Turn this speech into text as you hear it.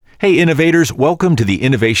Hey innovators, welcome to the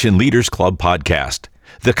Innovation Leaders Club podcast.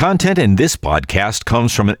 The content in this podcast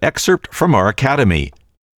comes from an excerpt from our academy.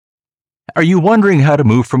 Are you wondering how to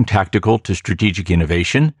move from tactical to strategic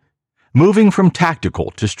innovation? Moving from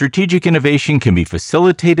tactical to strategic innovation can be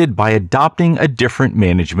facilitated by adopting a different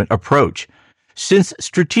management approach. Since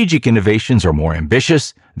strategic innovations are more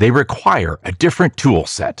ambitious, they require a different tool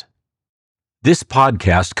set. This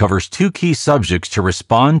podcast covers two key subjects to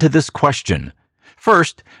respond to this question.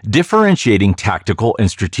 First, differentiating tactical and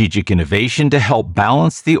strategic innovation to help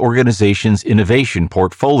balance the organization's innovation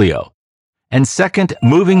portfolio. And second,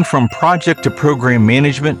 moving from project to program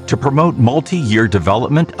management to promote multi-year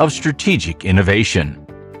development of strategic innovation.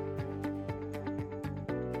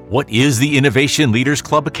 What is the Innovation Leaders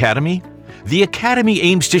Club Academy? The Academy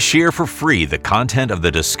aims to share for free the content of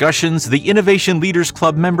the discussions the Innovation Leaders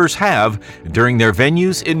Club members have during their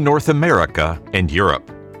venues in North America and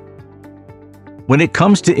Europe. When it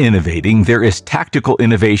comes to innovating, there is tactical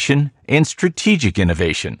innovation and strategic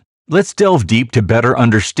innovation. Let's delve deep to better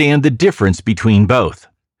understand the difference between both.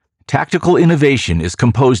 Tactical innovation is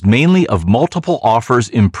composed mainly of multiple offers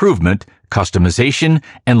improvement, customization,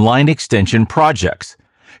 and line extension projects.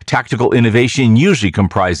 Tactical innovation usually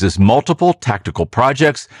comprises multiple tactical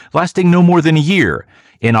projects lasting no more than a year.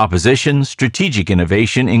 In opposition, strategic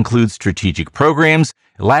innovation includes strategic programs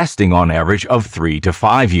lasting on average of 3 to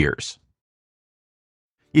 5 years.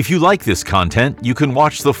 If you like this content, you can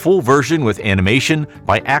watch the full version with animation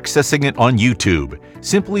by accessing it on YouTube.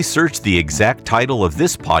 Simply search the exact title of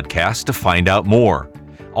this podcast to find out more.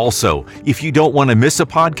 Also, if you don't want to miss a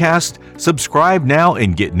podcast, subscribe now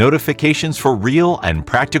and get notifications for real and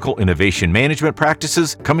practical innovation management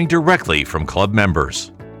practices coming directly from club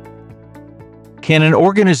members. Can an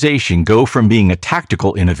organization go from being a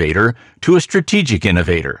tactical innovator to a strategic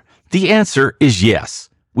innovator? The answer is yes.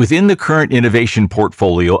 Within the current innovation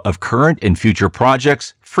portfolio of current and future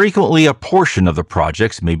projects, frequently a portion of the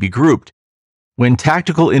projects may be grouped. When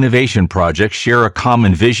tactical innovation projects share a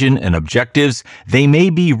common vision and objectives, they may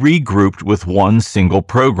be regrouped with one single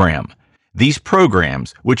program. These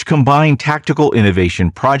programs, which combine tactical innovation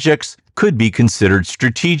projects, could be considered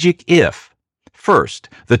strategic if: first,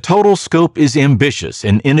 the total scope is ambitious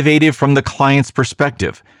and innovative from the client's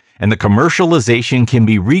perspective, and the commercialization can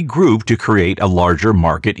be regrouped to create a larger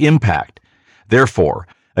market impact. Therefore,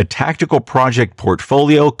 a tactical project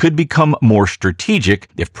portfolio could become more strategic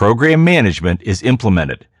if program management is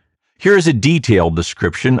implemented. Here is a detailed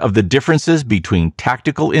description of the differences between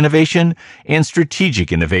tactical innovation and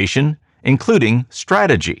strategic innovation, including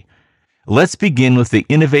strategy. Let's begin with the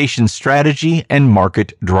innovation strategy and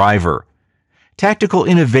market driver. Tactical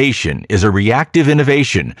innovation is a reactive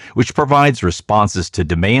innovation which provides responses to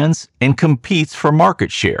demands and competes for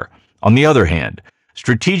market share. On the other hand,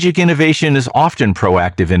 strategic innovation is often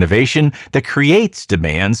proactive innovation that creates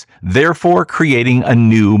demands, therefore creating a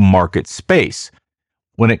new market space.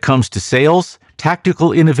 When it comes to sales,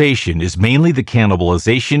 tactical innovation is mainly the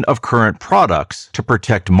cannibalization of current products to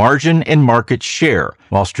protect margin and market share,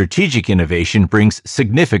 while strategic innovation brings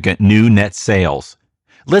significant new net sales.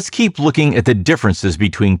 Let's keep looking at the differences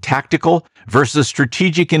between tactical versus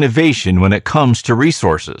strategic innovation when it comes to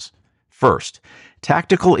resources. First,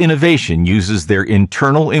 tactical innovation uses their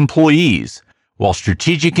internal employees, while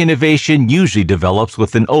strategic innovation usually develops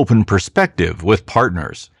with an open perspective with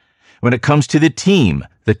partners. When it comes to the team,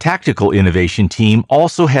 the tactical innovation team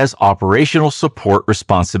also has operational support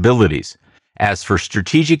responsibilities. As for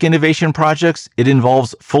strategic innovation projects, it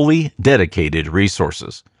involves fully dedicated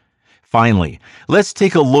resources. Finally, let's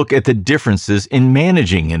take a look at the differences in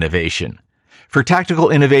managing innovation. For tactical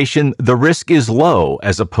innovation, the risk is low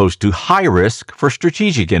as opposed to high risk for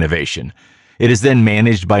strategic innovation. It is then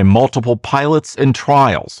managed by multiple pilots and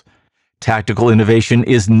trials. Tactical innovation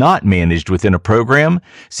is not managed within a program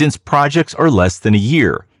since projects are less than a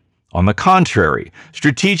year. On the contrary,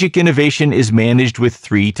 strategic innovation is managed with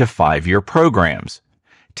 3 to 5 year programs.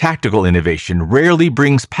 Tactical innovation rarely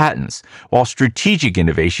brings patents, while strategic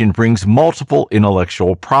innovation brings multiple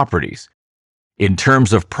intellectual properties. In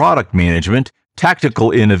terms of product management,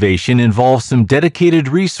 tactical innovation involves some dedicated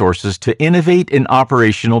resources to innovate an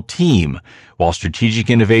operational team, while strategic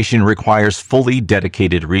innovation requires fully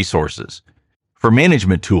dedicated resources. For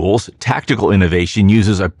management tools, tactical innovation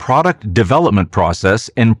uses a product development process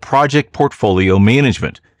and project portfolio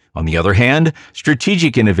management. On the other hand,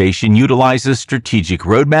 strategic innovation utilizes strategic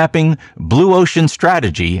road mapping, blue ocean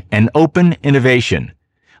strategy, and open innovation.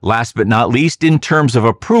 Last but not least, in terms of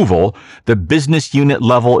approval, the business unit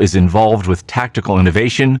level is involved with tactical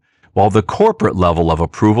innovation, while the corporate level of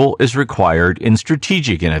approval is required in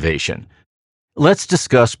strategic innovation. Let's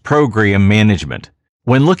discuss program management.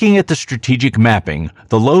 When looking at the strategic mapping,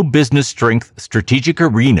 the low business strength strategic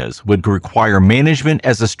arenas would require management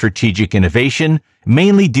as a strategic innovation,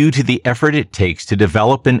 mainly due to the effort it takes to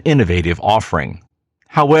develop an innovative offering.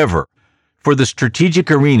 However, for the strategic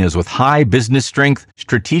arenas with high business strength,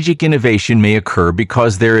 strategic innovation may occur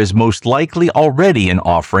because there is most likely already an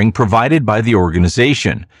offering provided by the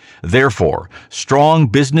organization. Therefore, strong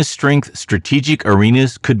business strength strategic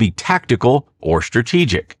arenas could be tactical or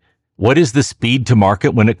strategic. What is the speed to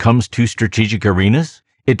market when it comes to strategic arenas?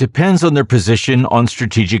 It depends on their position on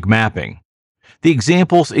strategic mapping. The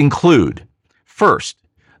examples include, first,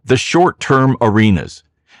 the short-term arenas.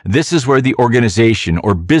 This is where the organization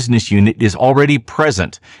or business unit is already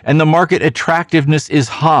present and the market attractiveness is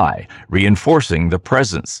high, reinforcing the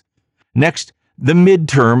presence. Next, the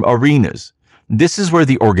midterm arenas. This is where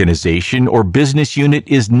the organization or business unit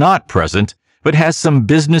is not present but has some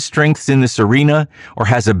business strengths in this arena or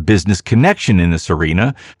has a business connection in this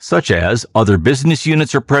arena, such as other business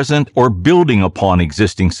units are present or building upon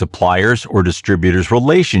existing suppliers or distributors'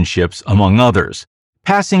 relationships, among others,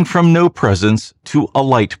 passing from no presence to a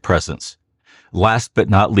light presence. Last but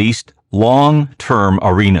not least, long-term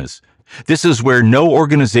arenas. This is where no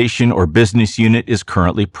organization or business unit is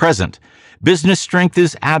currently present. Business strength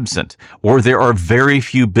is absent, or there are very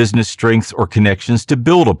few business strengths or connections to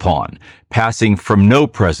build upon, passing from no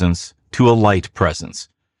presence to a light presence.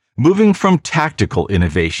 Moving from tactical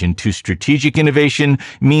innovation to strategic innovation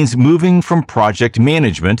means moving from project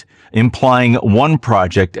management, implying one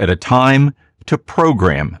project at a time, to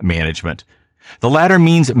program management. The latter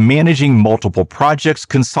means managing multiple projects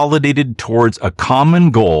consolidated towards a common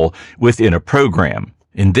goal within a program.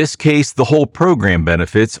 In this case, the whole program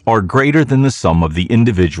benefits are greater than the sum of the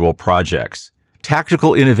individual projects.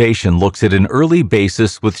 Tactical innovation looks at an early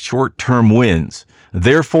basis with short-term wins.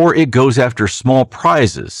 Therefore, it goes after small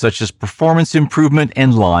prizes such as performance improvement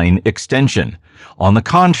and line extension. On the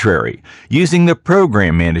contrary, using the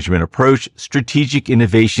program management approach, strategic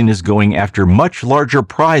innovation is going after much larger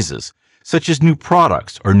prizes, such as new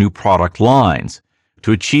products or new product lines.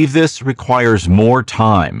 To achieve this requires more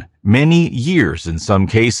time, many years in some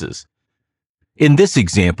cases. In this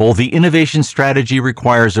example, the innovation strategy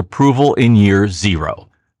requires approval in year 0.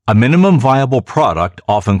 A minimum viable product,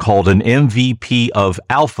 often called an MVP of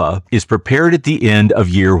alpha, is prepared at the end of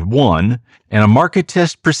year 1, and a market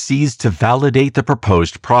test proceeds to validate the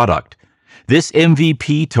proposed product. This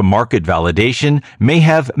MVP to market validation may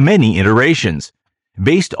have many iterations.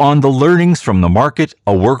 Based on the learnings from the market,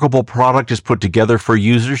 a workable product is put together for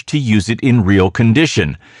users to use it in real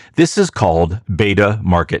condition. This is called beta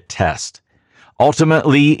market test.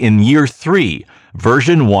 Ultimately, in year 3,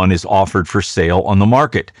 version 1 is offered for sale on the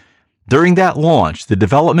market. During that launch, the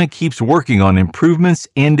development keeps working on improvements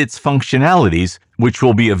and its functionalities, which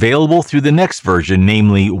will be available through the next version,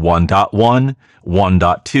 namely 1.1,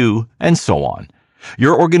 1.2, and so on.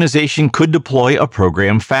 Your organization could deploy a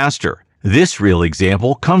program faster. This real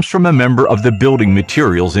example comes from a member of the building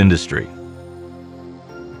materials industry.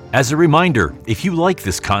 As a reminder, if you like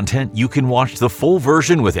this content, you can watch the full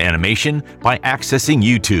version with animation by accessing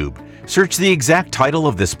YouTube. Search the exact title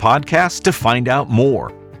of this podcast to find out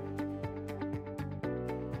more.